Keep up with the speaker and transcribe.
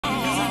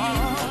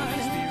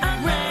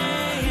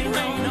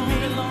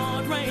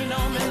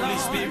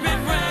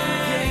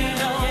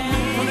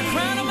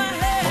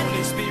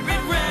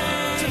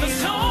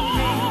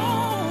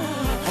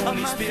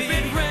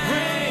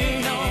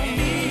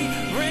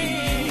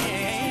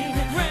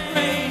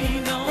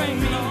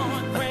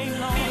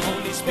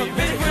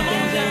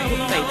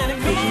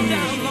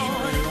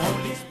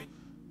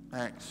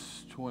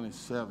Acts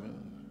 27,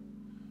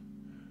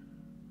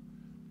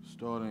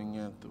 starting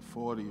at the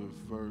 40th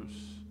verse.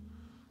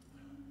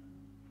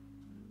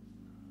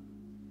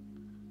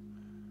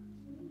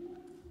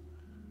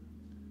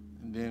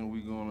 And then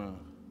we're going to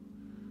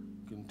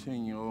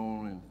continue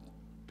on and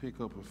pick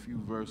up a few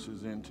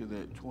verses into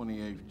that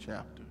 28th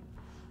chapter.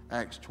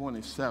 Acts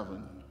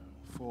 27,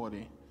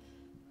 40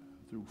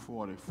 through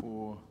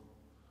 44,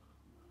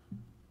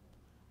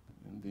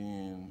 and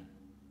then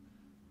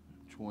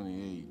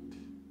 28.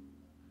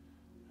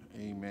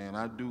 Amen.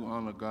 I do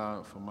honor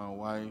God for my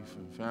wife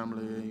and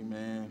family.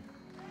 Amen.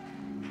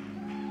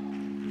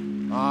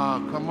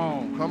 Come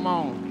on, come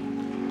on.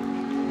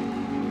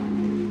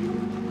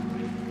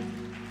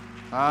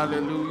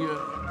 Hallelujah.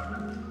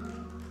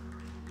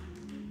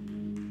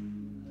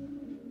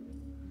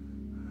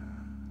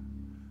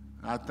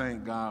 I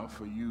thank God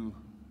for you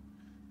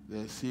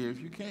that's here.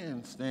 If you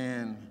can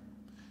stand,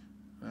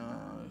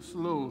 it's a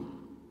little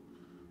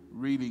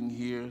reading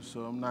here,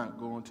 so I'm not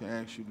going to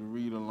ask you to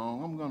read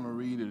along. I'm going to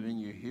read it in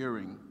your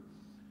hearing.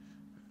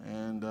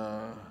 And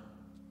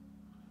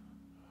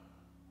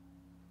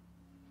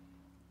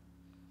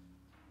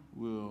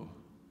we'll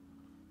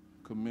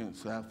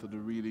commence after the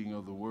reading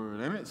of the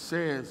word. And it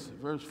says,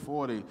 verse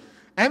 40,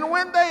 "And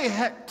when they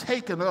had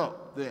taken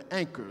up their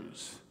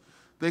anchors,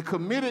 they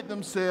committed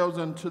themselves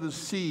unto the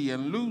sea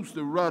and loosed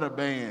the rudder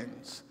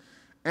bands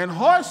and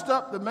hoisted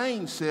up the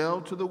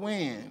mainsail to the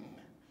wind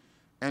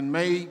and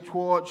made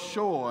toward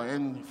shore.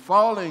 And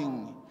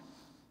falling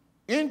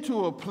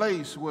into a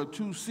place where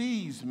two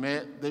seas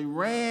met, they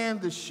ran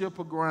the ship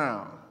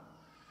aground.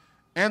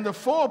 And the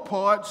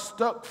forepart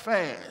stuck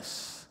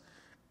fast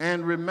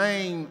and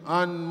remained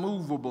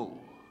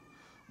unmovable,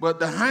 but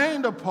the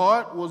hinder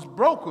part was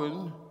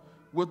broken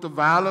with the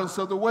violence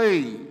of the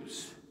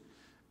waves.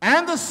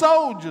 And the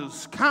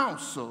soldiers'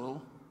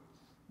 counsel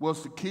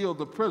was to kill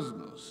the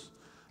prisoners,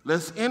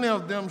 lest any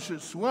of them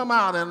should swim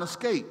out and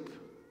escape.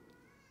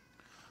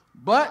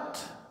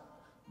 But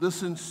the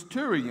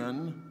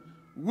centurion,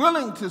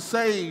 willing to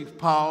save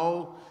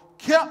Paul,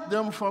 kept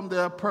them from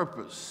their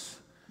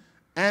purpose,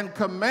 and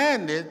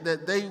commanded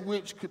that they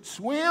which could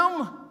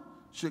swim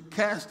should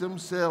cast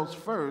themselves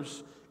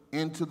first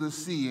into the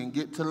sea and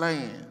get to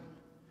land,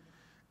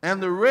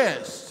 and the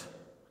rest,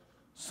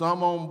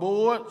 some on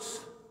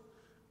boards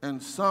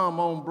and some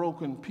on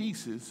broken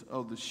pieces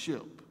of the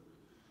ship.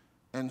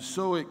 And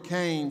so it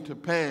came to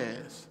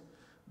pass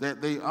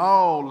that they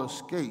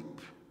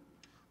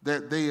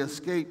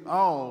escaped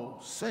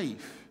all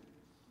safe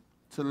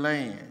to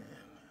land."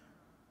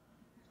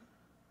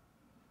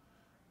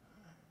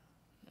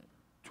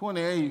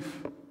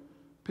 28th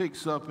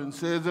picks up and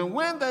says, "And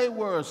when they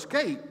were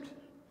escaped,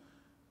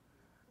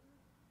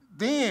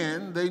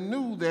 then they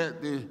knew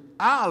that the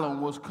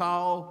island was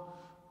called,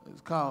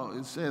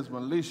 it says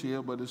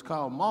Militia, but it's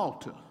called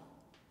Malta.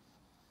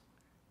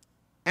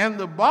 And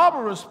the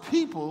barbarous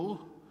people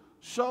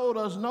showed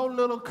us no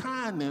little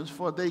kindness,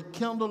 for they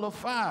kindled a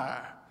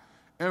fire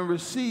and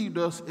received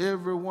us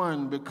every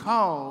one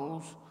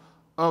because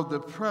of the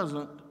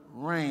present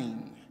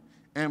rain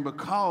and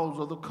because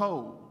of the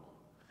cold.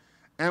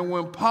 And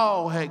when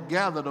Paul had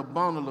gathered a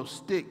bundle of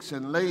sticks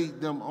and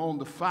laid them on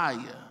the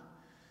fire,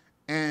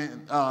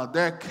 and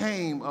there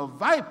came a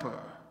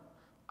viper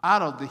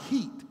out of the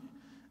heat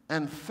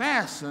and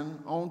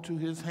fastened onto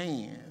his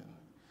hand.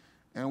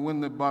 And when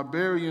the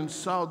barbarians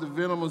saw the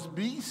venomous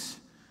beast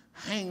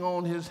hang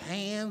on his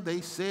hand, they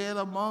said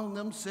among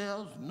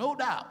themselves, no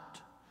doubt,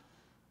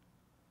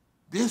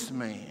 this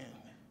man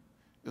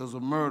is a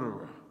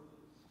murderer,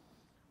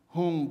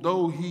 whom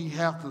though he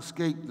hath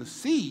escaped the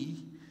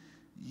sea,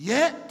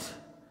 yet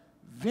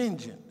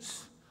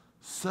vengeance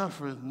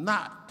suffereth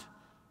not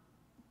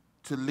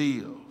to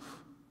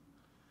live.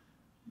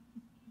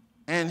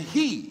 And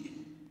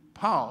he,"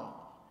 Paul,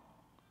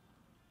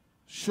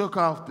 "shook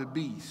off the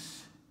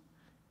beast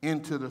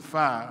into the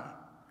fire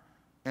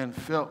and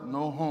felt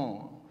no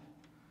harm.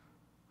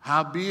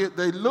 Howbeit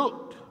they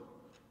looked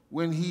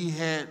when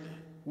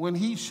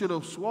he should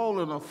have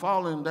swollen or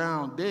fallen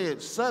down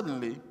dead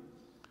suddenly,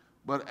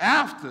 but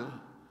after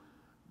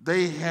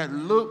they had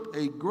looked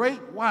a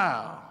great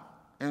while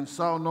and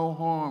saw no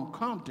harm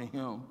come to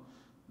him,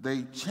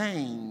 they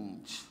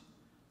changed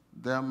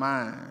their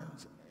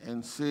minds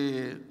and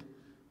said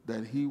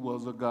that he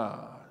was a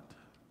god."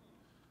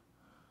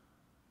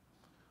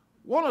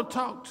 Want to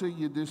talk to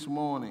you this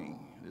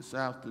morning, this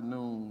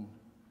afternoon,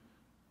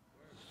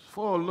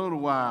 for a little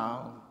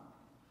while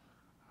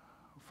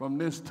from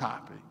this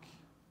topic,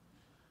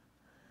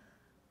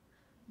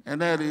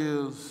 and that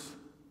is,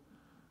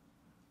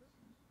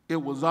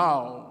 it was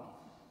all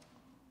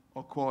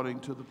according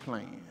to the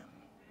plan.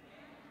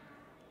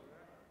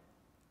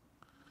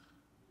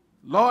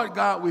 Lord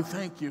God, we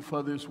thank you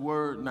for this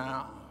word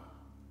now.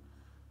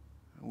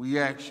 We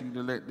ask you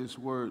to let this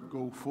word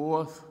go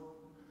forth,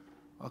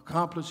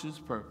 accomplish its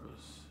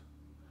purpose,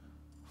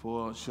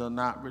 for it shall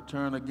not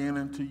return again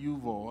unto you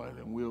void,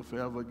 and we'll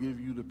forever give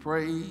you the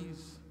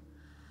praise,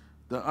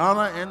 the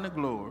honor, and the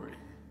glory,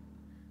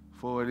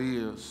 for it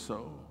is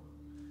so.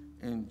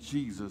 In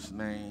Jesus'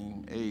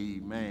 name,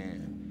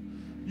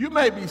 amen. You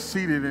may be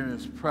seated in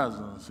his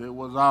presence. It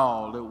was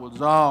all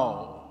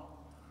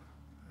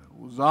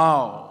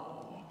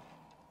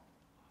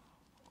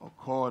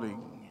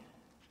according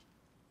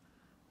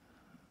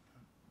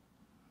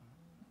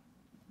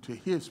to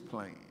his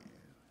plan.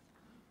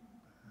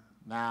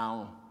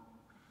 Now,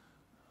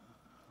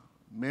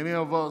 many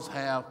of us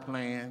have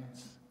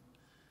plans.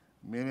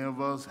 Many of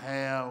us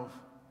have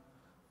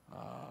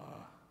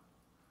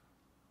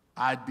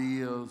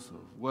ideas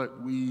of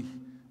what we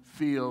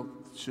feel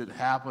should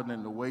happen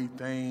and the way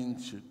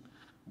things should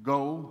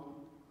go.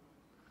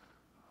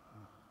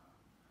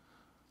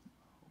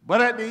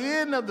 But at the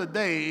end of the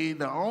day,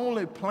 the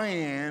only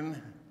plan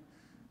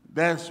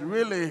that's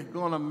really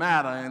going to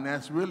matter and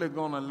that's really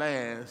going to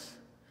last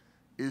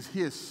is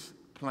his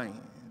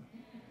plan.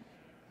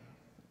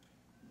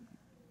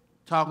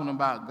 Talking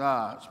about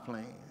God's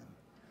plan.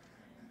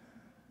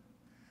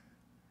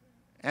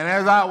 And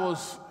as I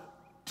was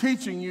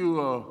teaching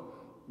you a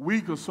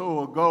week or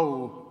so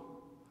ago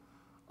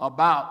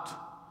about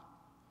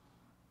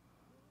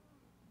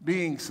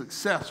being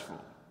successful,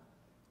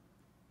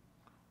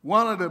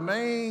 one of the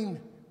main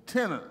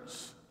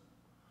tenets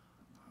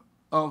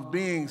of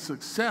being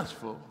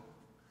successful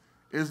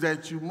is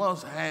that you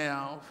must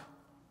have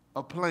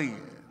a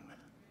plan.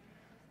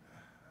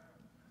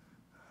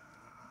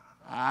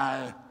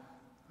 I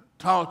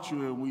taught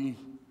you and we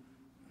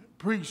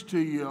preached to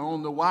you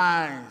on the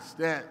wise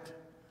that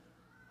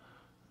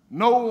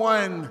no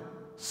one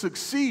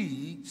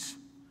succeeds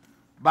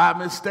by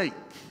mistake.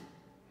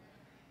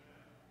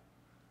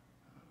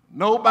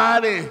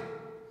 Nobody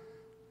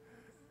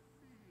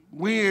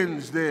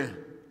wins the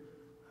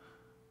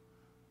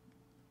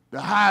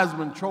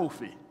Heisman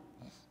Trophy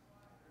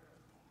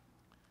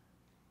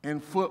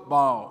in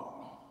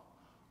football.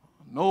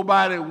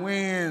 Nobody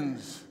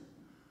wins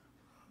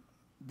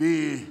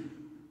the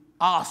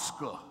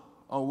Oscar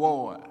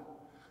award.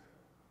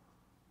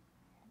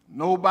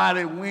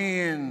 Nobody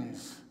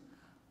wins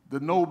the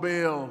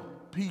Nobel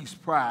Peace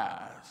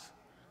Prize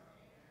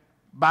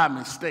by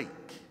mistake.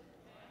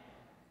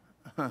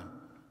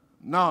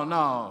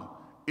 No.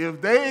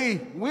 If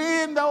they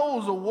win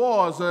those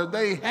awards or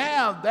they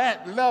have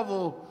that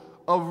level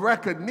of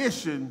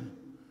recognition,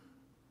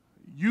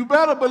 you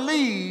better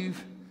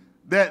believe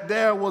that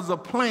there was a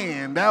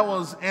plan, there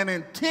was an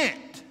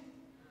intent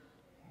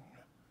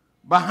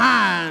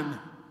behind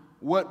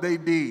what they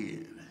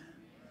did.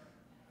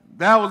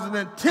 There was an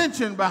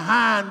intention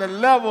behind the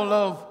level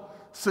of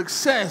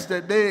success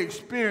that they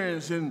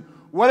experienced in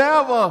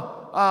whatever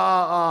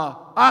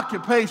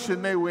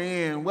occupation they were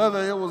in,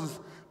 whether it was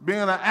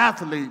being an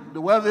athlete,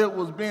 whether it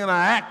was being an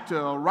actor,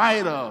 a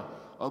writer,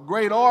 a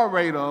great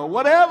orator,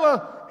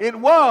 whatever it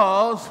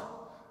was,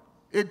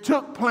 it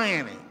took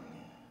planning.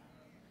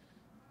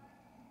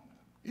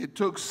 It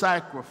took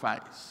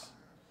sacrifice,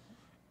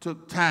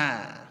 took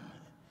time.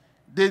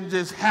 Didn't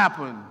just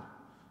happen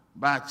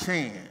by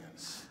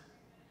chance.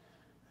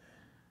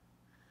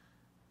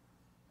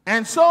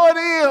 And so it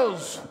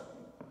is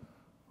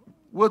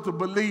with the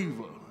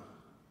believer.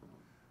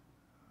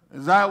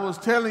 As I was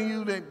telling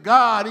you that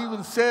God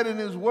even said in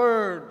his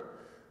word,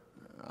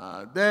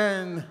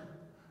 then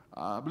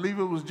I believe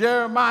it was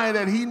Jeremiah,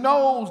 that he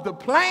knows the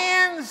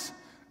plans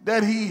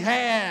that he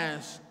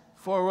has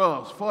for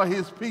us, for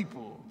his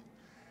people.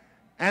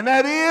 And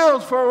that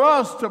is for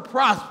us to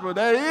prosper.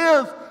 That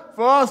is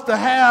for us to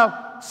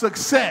have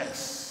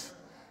success.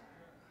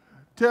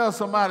 Tell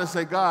somebody,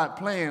 say, God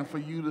planned for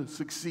you to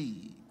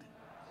succeed.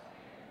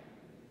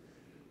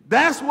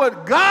 That's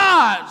what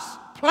God's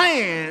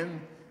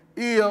plan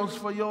is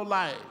for your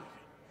life.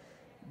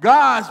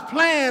 God's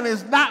plan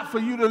is not for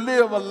you to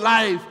live a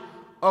life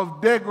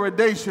of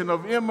degradation,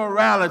 of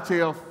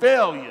immorality, of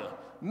failure.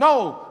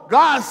 No,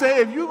 God said,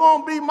 if you're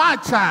going to be my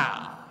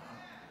child,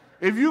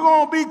 if you're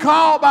going to be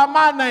called by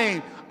my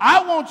name,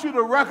 I want you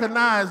to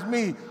recognize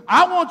me.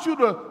 I want you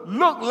to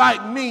look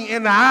like me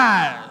in the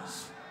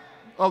eyes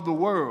of the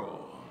world.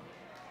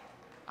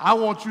 I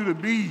want you to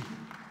be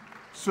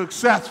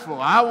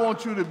successful. I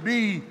want you to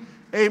be,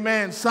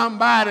 amen,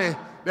 somebody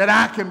that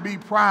I can be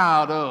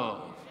proud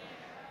of.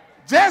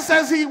 Just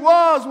as he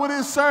was with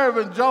his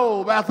servant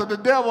Job after the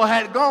devil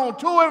had gone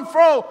to and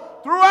fro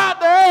throughout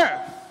the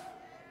earth.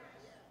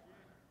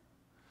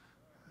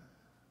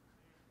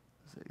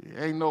 See,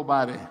 ain't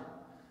nobody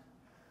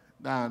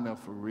down there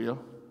for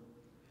real.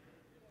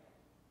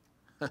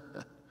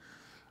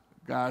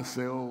 God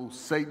said, oh,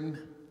 Satan,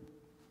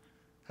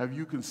 have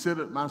you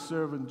considered my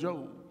servant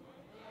Job?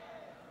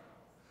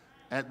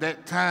 At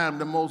that time,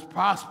 the most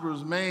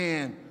prosperous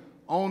man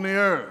on the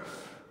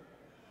earth.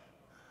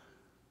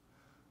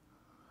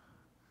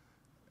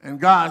 And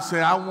God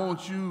said, I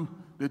want you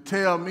to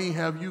tell me,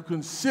 have you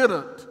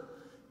considered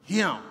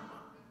him?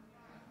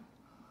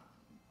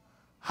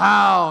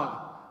 How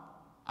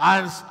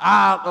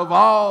out of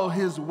all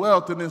his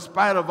wealth and in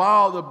spite of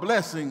all the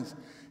blessings,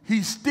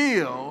 he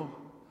still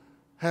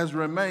has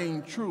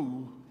remained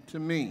true to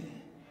me.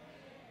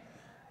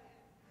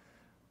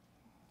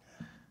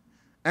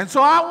 And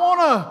so I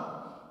want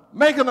to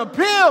make an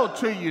appeal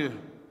to you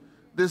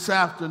this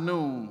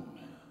afternoon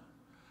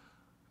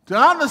to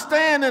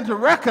understand and to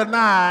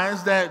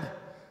recognize that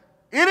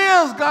it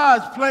is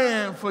God's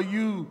plan for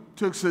you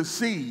to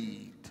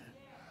succeed.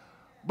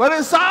 But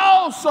it's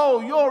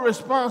also your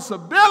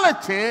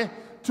responsibility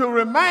to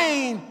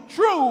remain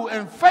true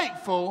and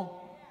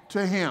faithful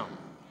to Him.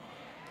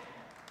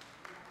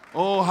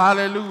 Oh,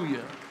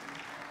 hallelujah.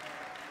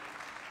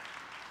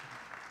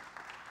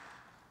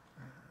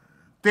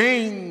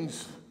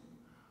 Things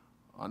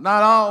are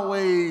not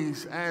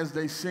always as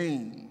they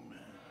seem.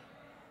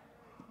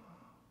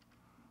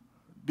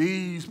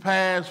 These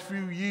past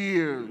few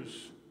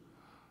years,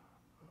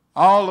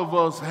 all of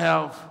us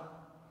have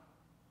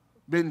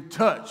been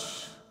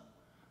touched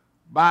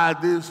by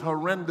this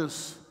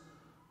horrendous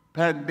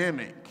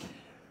pandemic.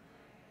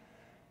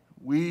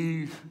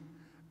 We've,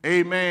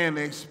 amen,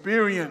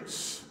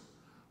 experienced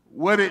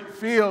what it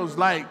feels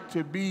like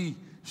to be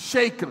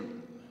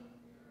shaken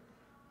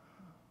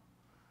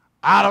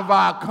out of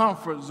our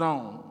comfort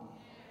zone.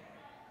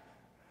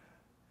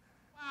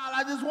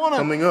 I just want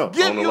to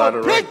give you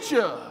a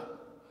picture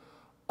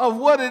of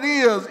what it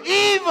is,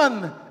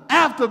 even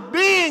after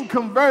being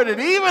converted,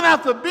 even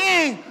after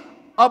being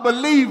a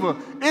believer.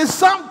 It's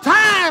some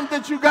time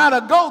that you got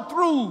to go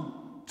through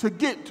to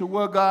get to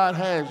where God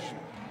has you.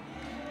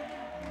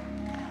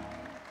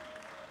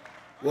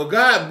 Well,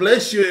 God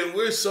bless you, and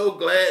we're so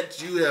glad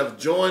you have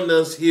joined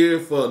us here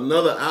for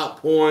another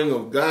outpouring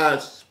of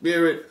God's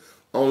Spirit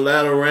on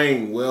Latter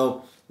Rain.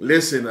 Well,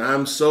 listen,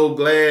 I'm so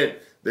glad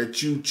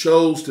that you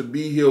chose to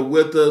be here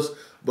with us,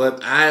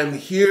 but I am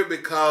here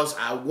because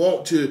I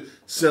want to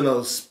send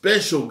a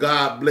special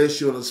God bless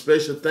you and a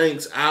special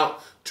thanks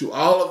out to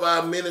all of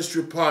our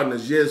ministry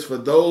partners. Yes, for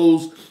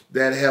those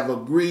that have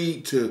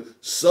agreed to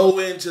sow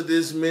into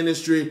this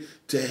ministry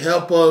to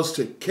help us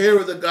to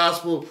carry the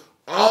gospel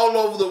all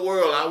over the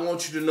world. I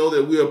want you to know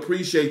that we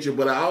appreciate you,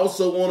 but I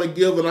also want to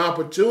give an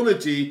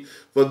opportunity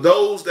for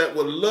those that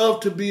would love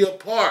to be a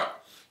part.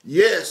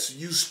 Yes,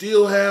 you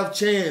still have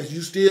chance.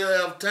 You still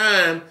have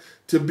time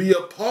to be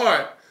a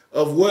part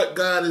of what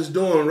God is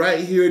doing right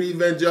here at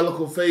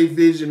Evangelical Faith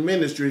Vision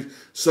Ministries.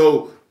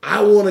 So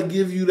I want to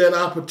give you that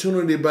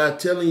opportunity by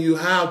telling you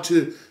how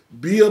to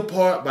be a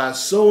part, by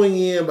sowing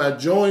in, by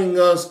joining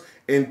us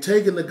and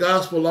taking the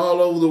gospel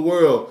all over the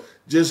world.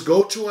 Just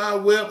go to our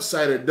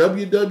website at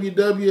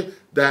www.efvm.org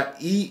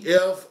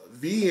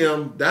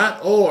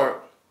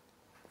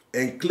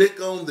and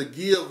click on the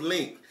Give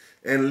link.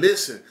 And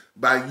listen,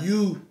 by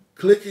you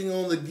clicking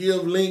on the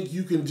Give link,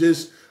 you can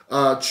just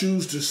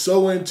choose to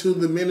sow into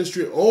the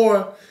ministry,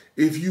 or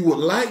if you would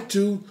like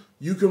to,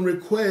 you can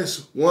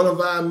request one of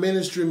our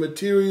ministry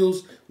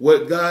materials,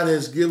 what God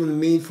has given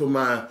me for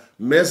my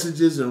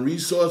messages and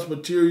resource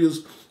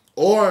materials,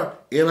 or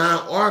in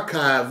our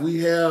archive,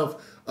 we have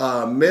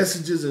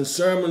messages and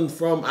sermons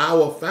from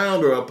our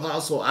founder,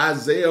 Apostle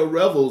Isaiah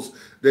Revels,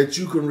 that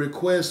you can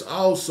request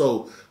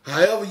also.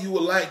 However you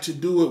would like to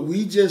do it,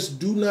 we just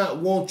do not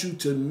want you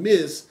to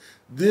miss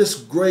this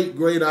great,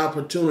 great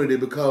opportunity,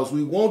 because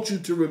we want you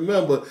to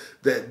remember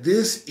that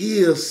this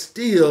is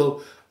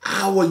still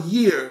our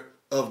year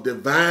of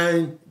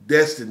divine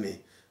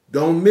destiny.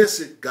 Don't miss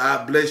it.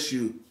 God bless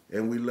you,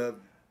 and we love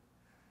you.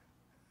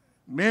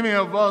 Many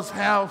of us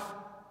have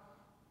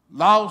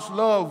lost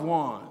loved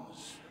ones.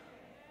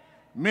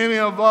 Many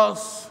of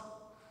us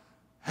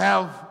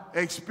have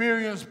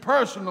experienced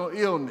personal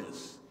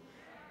illness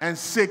and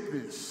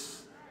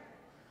sickness.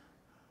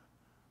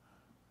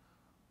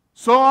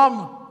 So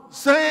I'm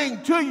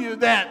saying to you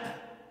that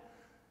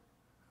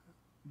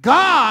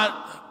God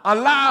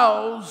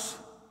allows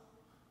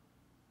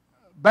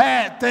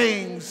bad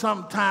things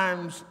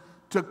sometimes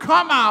to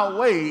come our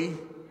way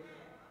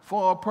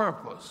for a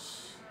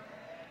purpose.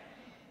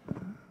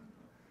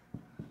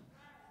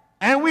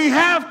 And we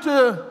have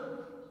to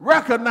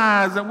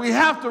recognize and we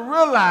have to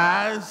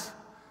realize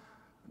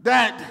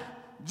that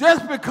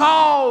just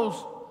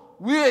because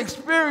we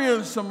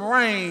experience some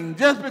rain,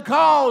 just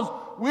because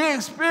we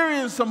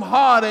experience some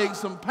heartache,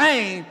 some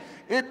pain,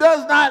 it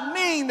does not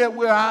mean that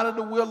we're out of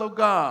the will of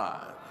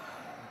God.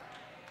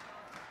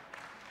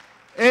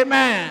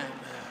 Amen.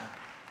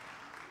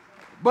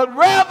 But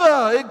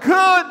rather, it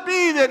could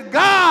be that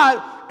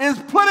God is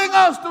putting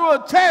us through a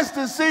test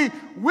to see,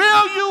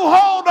 will you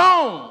hold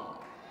on?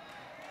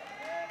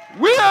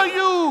 Will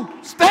you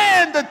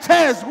stand the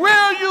test?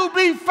 Will you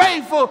be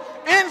faithful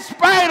in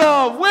spite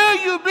of? Will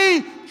you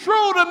be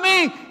true to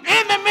me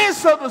in the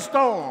midst of the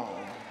storm?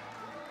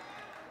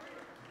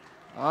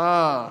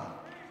 I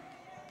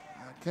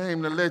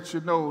came to let you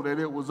know that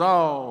it was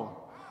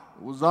all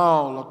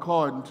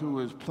according to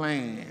His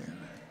plan.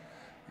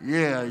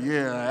 Yeah.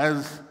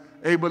 As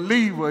a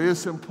believer,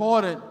 it's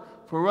important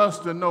for us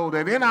to know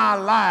that in our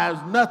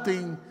lives,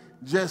 nothing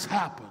just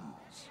happens.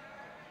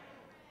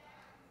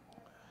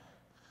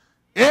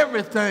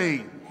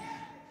 Everything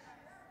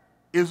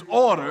is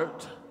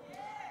ordered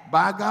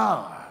by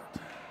God.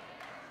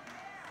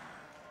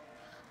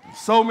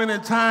 So many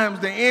times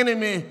the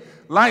enemy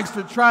likes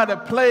to try to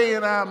play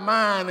in our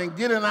mind and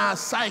get in our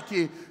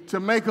psyche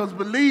to make us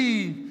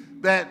believe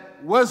that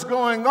what's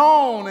going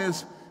on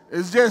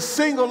is just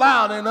singled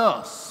out in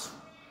us.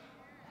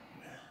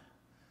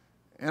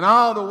 And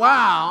all the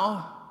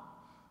while,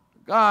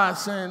 God's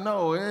saying,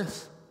 no,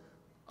 it's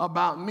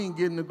about me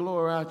getting the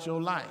glory out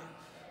your life.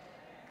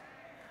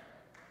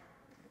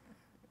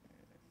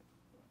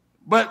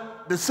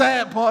 But the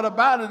sad part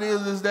about it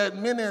is that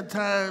many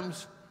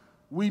times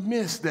we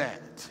miss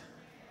that.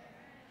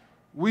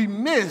 We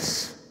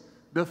miss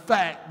the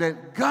fact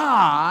that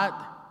God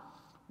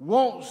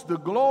wants the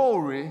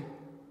glory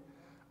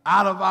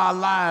out of our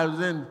lives.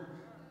 And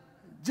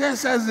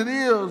just as it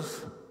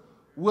is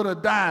with a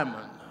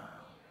diamond,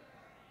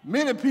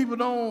 many people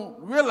don't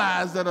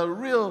realize that a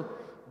real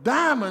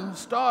diamond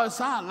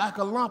starts out like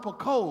a lump of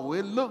coal.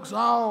 It looks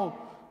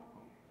all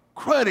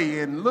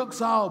cruddy and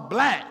looks all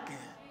black.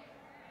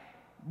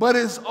 But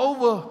it's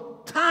over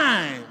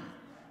time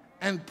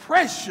and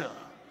pressure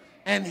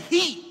and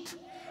heat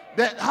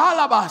that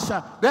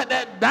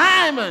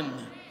diamond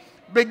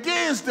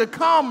begins to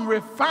come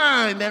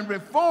refined and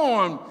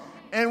reformed.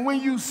 And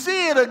when you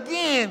see it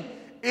again,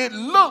 it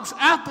looks,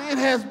 after it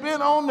has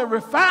been on the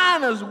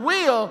refiner's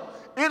wheel,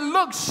 it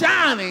looks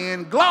shiny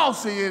and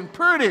glossy and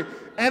pretty,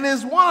 and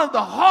is one of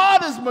the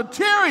hardest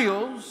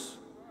materials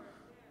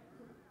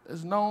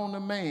that's known to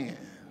man.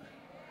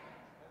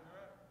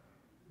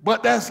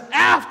 But that's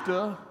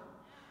after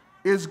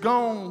it's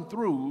gone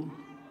through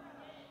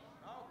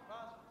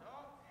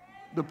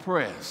the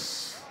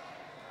press.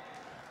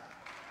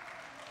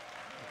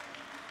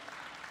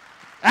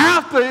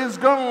 After it's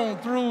gone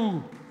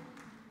through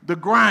the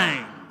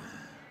grind.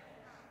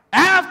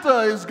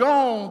 After it's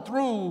gone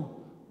through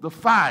the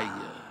fire.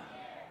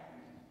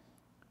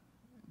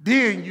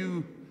 Then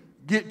you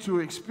get to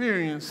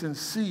experience and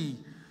see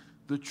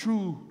the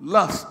true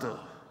luster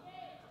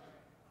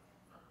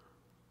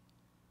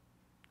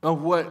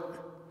of what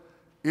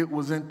it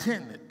was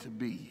intended to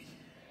be.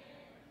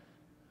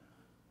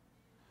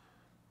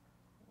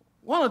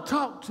 I want to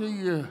talk to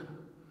you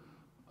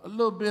a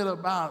little bit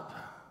about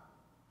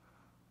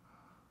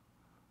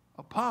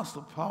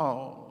Apostle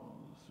Paul's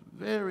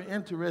very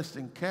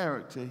interesting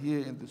character here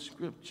in the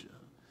scripture.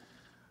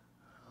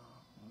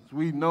 As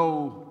we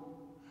know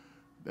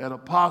that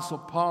Apostle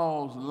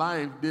Paul's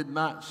life did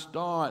not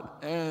start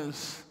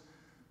as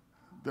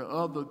the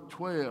other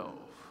 12.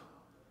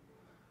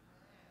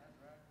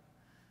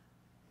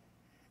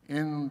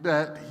 In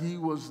that he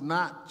was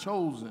not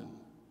chosen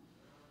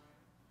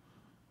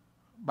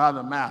by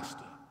the master.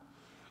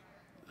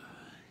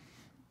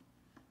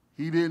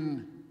 He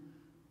didn't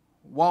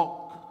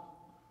walk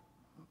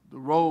the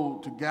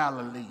road to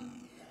Galilee.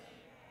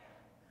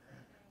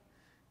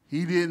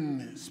 He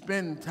didn't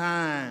spend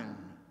time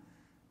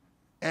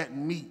at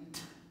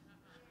meat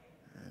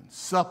and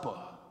supper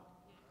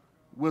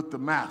with the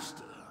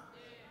master.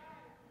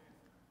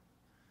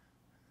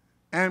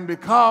 And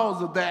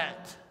because of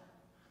that,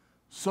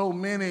 so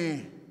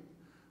many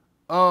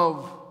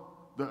of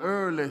the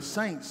early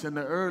saints and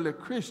the early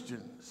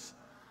Christians,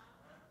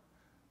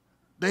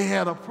 they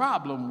had a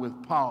problem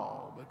with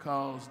Paul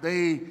because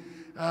they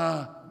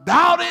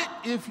doubted,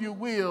 if you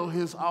will,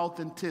 his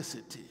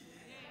authenticity.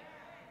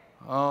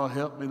 Oh,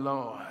 help me,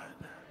 Lord.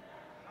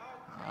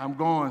 I'm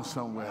going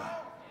somewhere.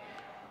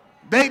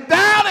 They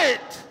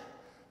doubted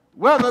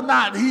whether or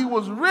not he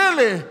was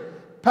really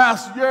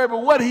Pastor Jerry,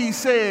 but what he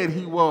said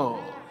he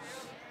was.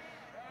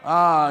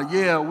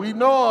 Yeah, we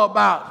know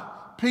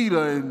about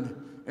Peter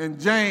and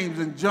James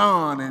and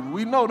John, and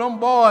we know them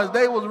boys,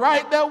 they was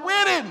right there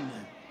with him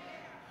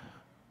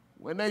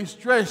when they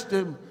stretched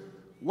him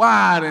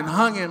wide and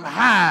hung him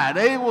high.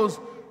 They was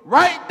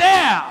right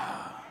there.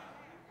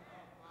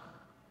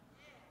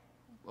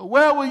 But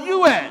where were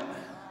you at?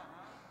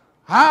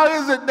 How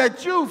is it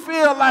that you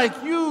feel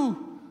like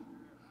you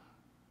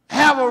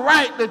have a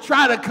right to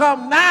try to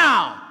come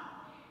now?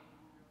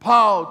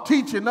 Paul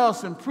teaching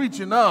us and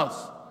preaching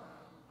us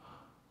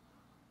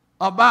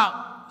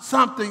about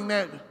something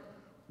that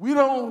we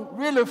don't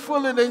really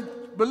fully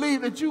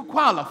believe that you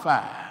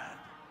qualified.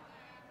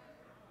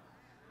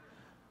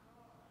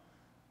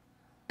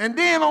 And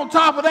then on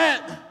top of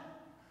that,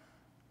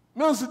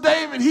 Minister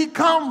David, he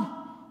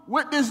come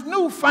with this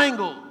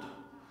newfangled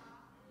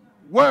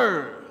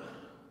word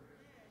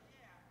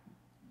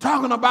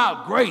talking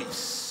about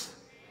grace,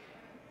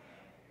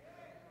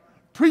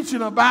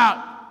 preaching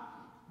about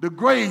the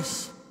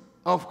grace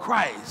of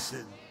Christ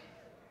and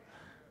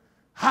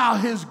how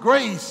his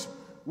grace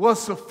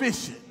was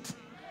sufficient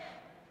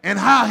and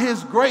how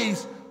his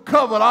grace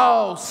covered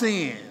all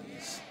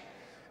sins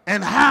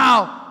and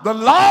how the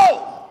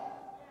law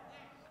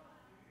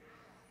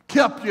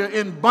kept you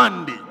in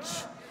bondage.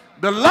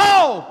 The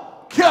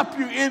law kept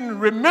you in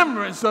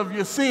remembrance of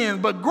your sins,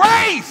 but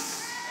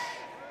grace,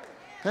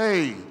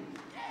 hey,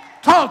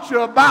 taught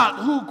you about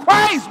who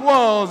Christ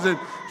was and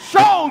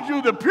showed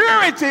you the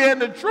purity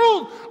and the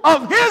truth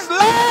of his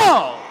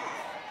love.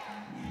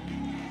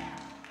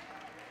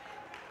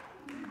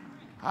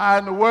 How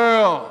in the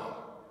world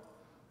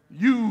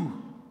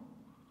you,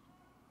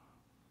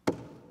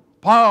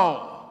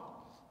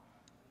 Paul,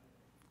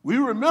 we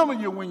remember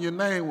you when your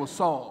name was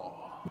Saul.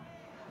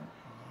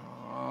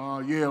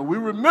 yeah, we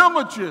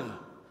remembered you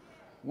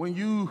when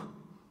you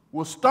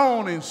were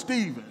stoning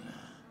Stephen.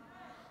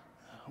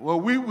 Well,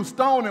 we were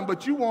stoning,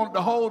 but you wanted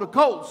to hold the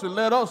coats and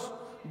let us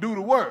do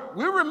the work.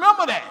 We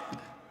remember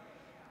that.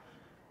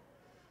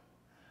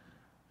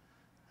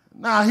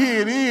 Now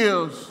here it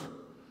is.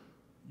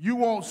 You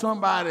want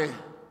somebody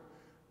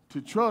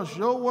to trust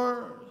your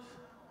words?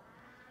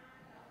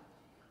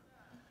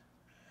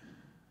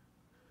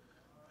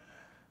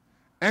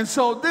 And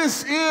so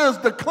this is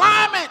the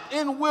climate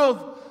in which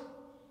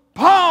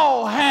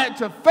Paul had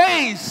to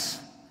face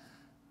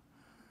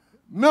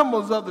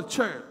members of the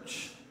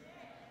church.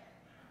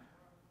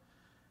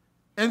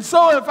 And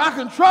so if I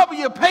can trouble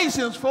your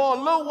patience for a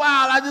little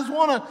while, I just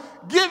want to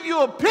give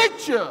you a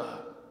picture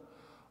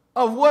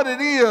of what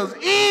it is,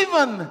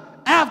 even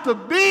after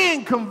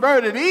being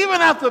converted,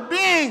 even after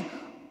being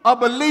a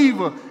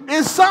believer.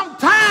 It's some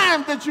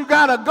time that you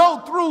got to go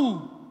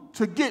through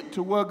to get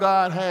to where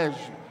God has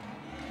you.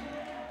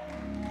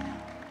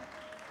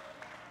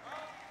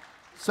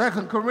 2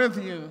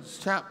 Corinthians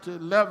chapter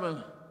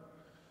 11,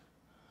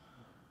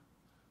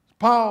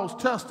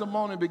 Paul's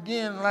testimony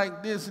began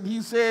like this, and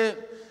he said,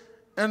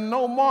 and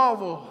no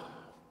marvel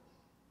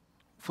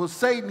for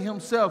Satan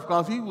himself,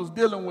 because he was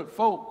dealing with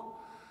folk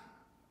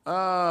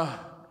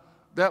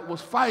that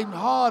was fighting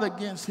hard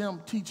against him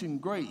teaching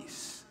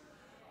grace.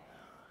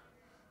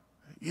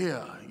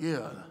 Yeah,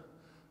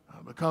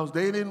 because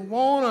they didn't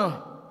want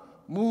to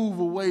move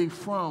away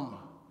from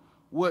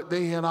what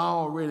they had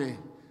already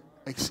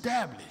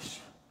established,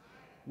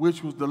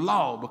 which was the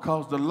law,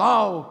 because the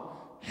law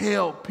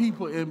held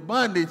people in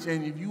bondage.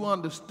 And if you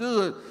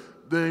understood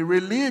the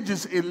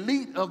religious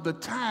elite of the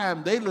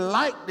time, they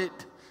liked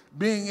it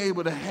being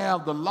able to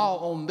have the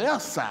law on their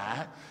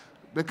side,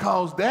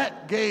 because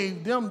that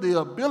gave them the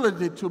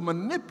ability to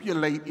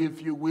manipulate,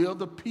 if you will,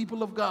 the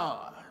people of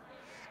God,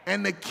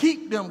 and to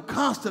keep them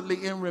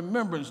constantly in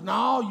remembrance.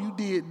 No, you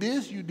did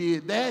this, you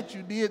did that,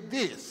 you did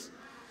this.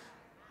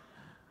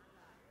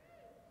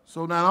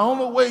 So now the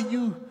only way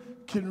you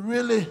can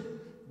really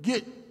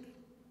get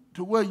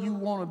to where you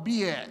want to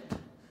be at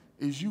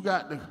is you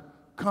got to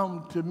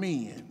come to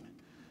me and,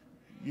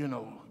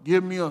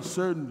 give me a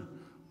certain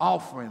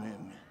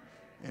offering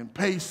and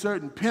pay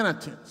certain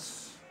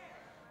penitence.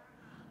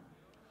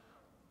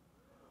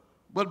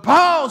 But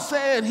Paul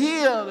said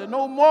here that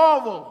no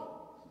marvel,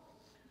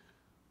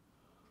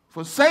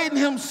 for Satan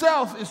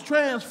himself is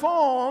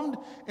transformed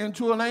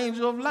into an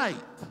angel of light.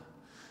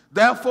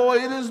 Therefore,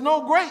 it is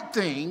no great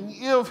thing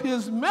if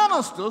his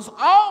ministers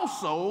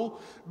also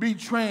be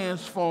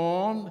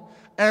transformed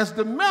as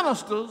the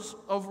ministers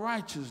of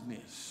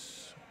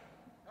righteousness.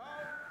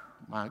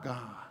 My God.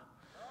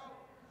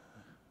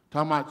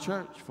 Talking about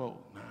church folk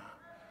now.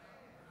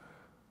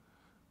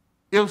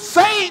 If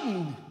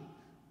Satan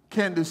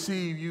can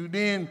deceive you,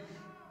 then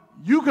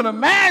you can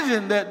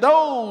imagine that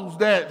those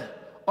that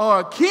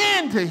are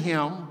akin to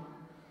him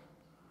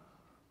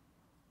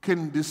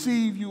can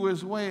deceive you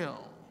as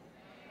well.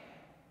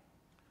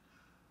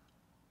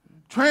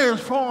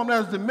 Transformed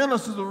as the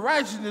ministers of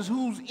righteousness,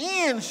 whose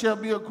end shall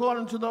be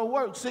according to their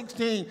work.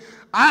 16,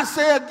 I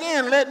say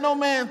again, let no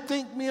man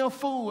think me a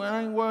fool.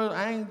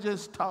 I ain't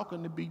just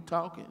talking to be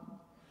talking.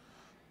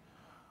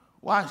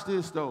 Watch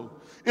this though.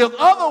 If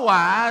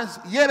otherwise,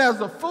 yet as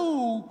a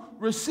fool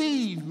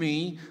receive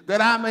me,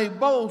 that I may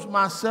boast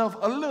myself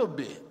a little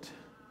bit.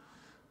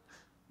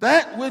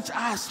 That which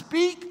I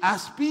speak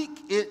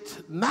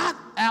it not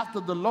after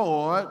the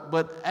Lord,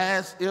 but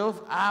as if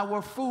I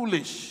were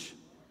foolish.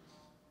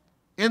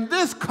 In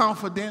this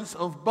confidence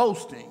of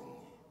boasting,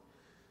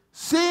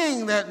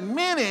 seeing that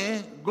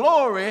many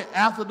glory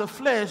after the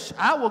flesh,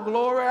 I will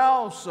glory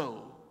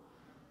also.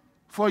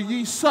 For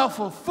ye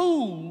suffer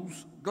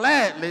fools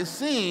gladly,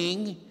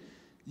 seeing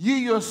ye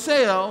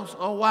yourselves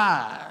are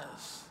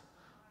wise.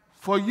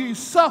 For ye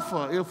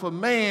suffer if a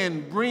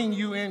man bring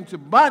you into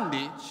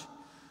bondage,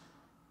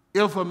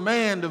 if a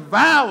man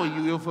devour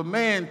you, if a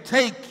man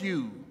take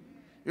you,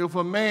 if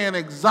a man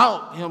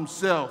exalt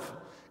himself,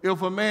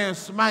 if a man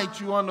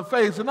smite you on the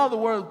face. In other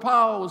words,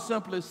 Paul was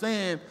simply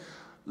saying,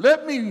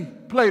 let me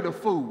play the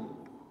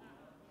fool.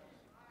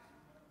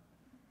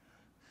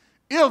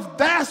 If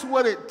that's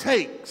what it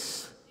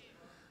takes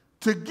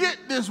to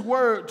get this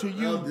word to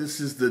you. Well, this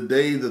is the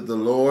day that the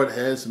Lord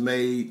has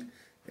made,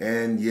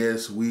 and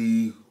yes,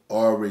 we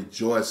are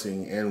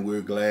rejoicing and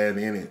we're glad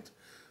in it.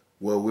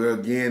 Well, we're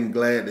again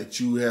glad that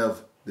you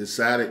have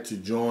decided to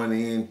join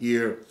in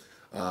here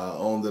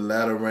on the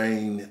Latter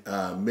Rain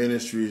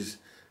Ministries.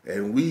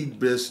 And we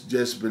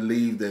just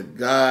believe that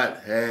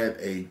God had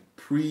a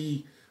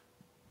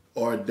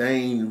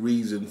preordained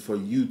reason for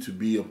you to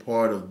be a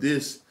part of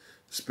this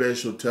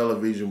special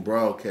television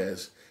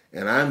broadcast.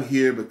 And I'm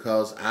here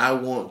because I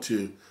want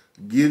to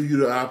give you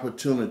the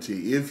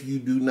opportunity, if you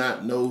do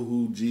not know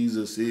who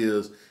Jesus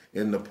is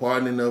in the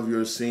pardoning of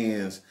your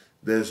sins,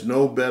 there's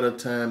no better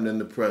time than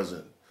the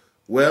present.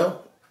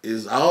 Well,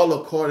 it's all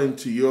according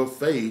to your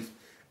faith.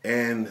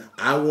 And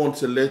I want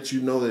to let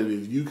you know that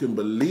if you can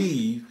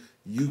believe,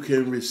 you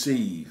can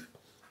receive.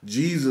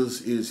 Jesus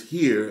is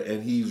here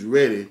and he's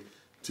ready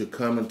to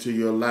come into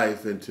your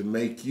life and to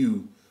make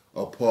you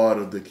a part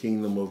of the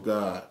kingdom of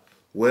God.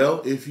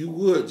 Well, if you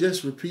would,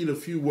 just repeat a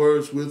few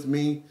words with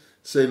me.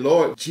 Say,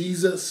 Lord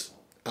Jesus,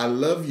 I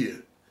love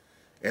you,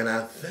 and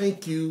I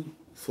thank you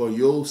for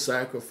your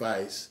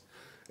sacrifice.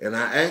 And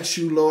I ask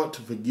you, Lord,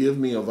 to forgive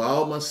me of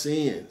all my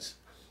sins.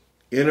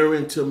 Enter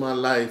into my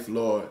life,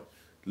 Lord.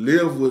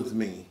 Live with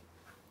me.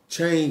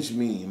 Change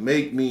me.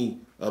 Make me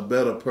a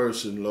better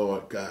person,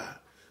 Lord God.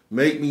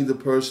 Make me the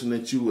person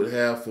that you would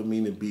have for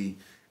me to be,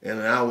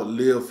 and I would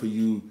live for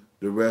you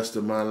the rest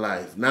of my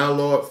life. Now,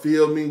 Lord,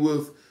 fill me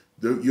with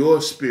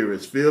your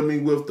spirits. Fill me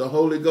with the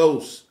Holy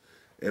Ghost.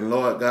 And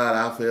Lord God,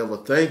 I'll forever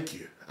thank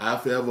you. I'll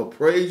forever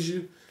praise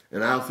you,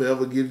 and I'll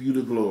forever give you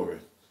the glory.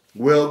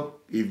 Well,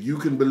 if you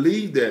can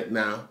believe that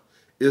now,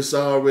 it's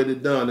already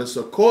done. It's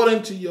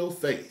according to your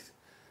faith.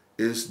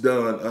 It's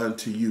done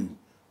unto you.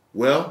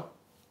 Well,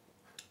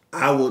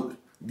 I would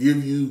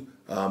give you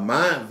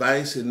my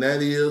advice, and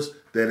that is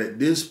that at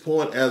this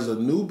point, as a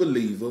new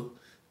believer,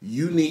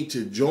 you need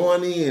to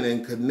join in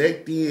and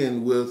connect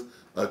in with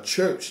a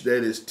church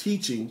that is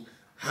teaching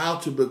how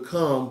to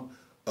become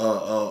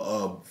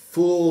a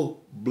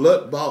full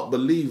blood-bought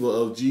believer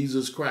of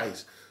Jesus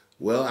Christ.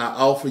 Well, I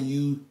offer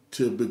you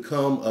to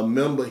become a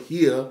member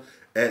here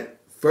at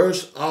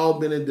First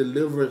Albany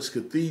Deliverance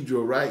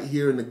Cathedral right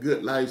here in the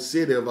Good Life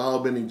City of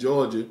Albany,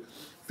 Georgia,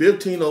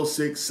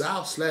 1506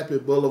 South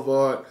Slappy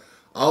Boulevard,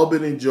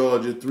 Albany,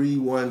 Georgia,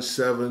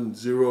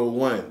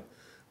 31701.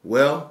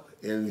 Well,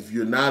 and if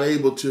you're not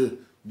able to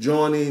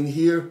join in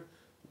here,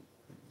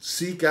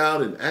 seek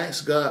out and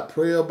ask God,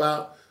 pray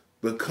about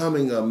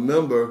becoming a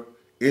member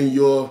in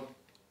your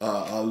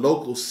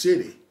local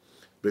city,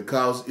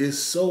 because it's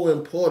so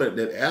important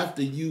that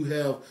after you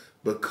have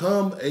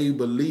become a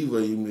believer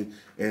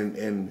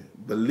and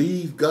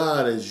believe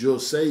God as your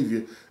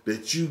Savior,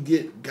 that you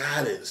get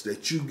guidance,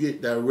 that you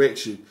get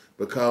direction,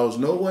 because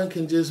no one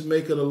can just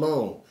make it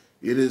alone.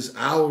 It is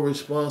our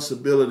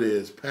responsibility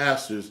as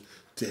pastors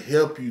to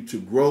help you to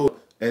grow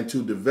and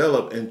to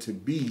develop and to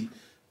be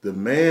the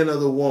man or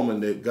the woman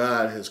that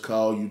God has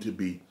called you to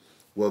be.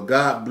 Well,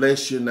 God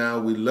bless you now.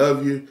 We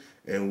love you,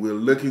 and we're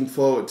looking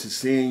forward to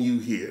seeing you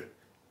here.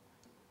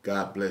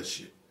 God bless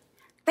you.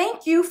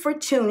 Thank you for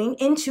tuning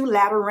into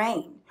Latter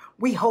Rain.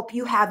 We hope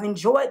you have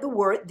enjoyed the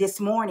word this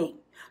morning.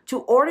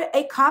 To order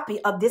a copy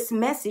of this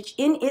message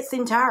in its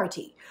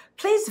entirety,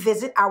 please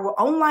visit our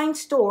online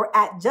store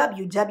at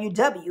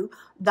www.efvm.org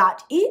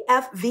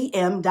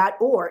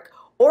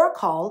or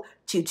call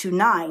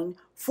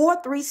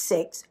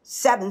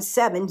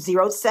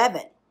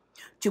 229-436-7707.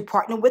 To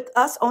partner with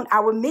us on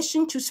our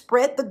mission to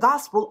spread the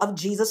gospel of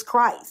Jesus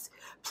Christ,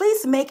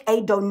 please make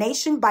a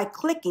donation by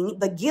clicking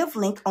the Give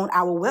link on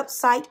our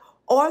website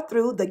or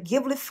through the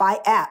Givelify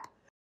app.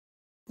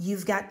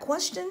 You've got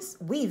questions,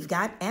 we've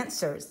got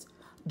answers.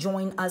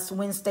 Join us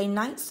Wednesday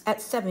nights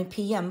at 7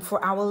 p.m.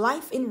 for our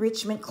life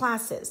enrichment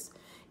classes.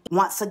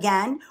 Once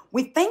again,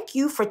 we thank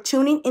you for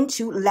tuning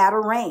into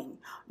Latter Rain.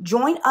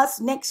 Join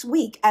us next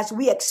week as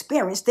we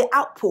experience the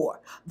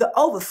outpour, the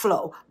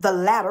overflow, the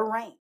latter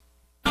rain.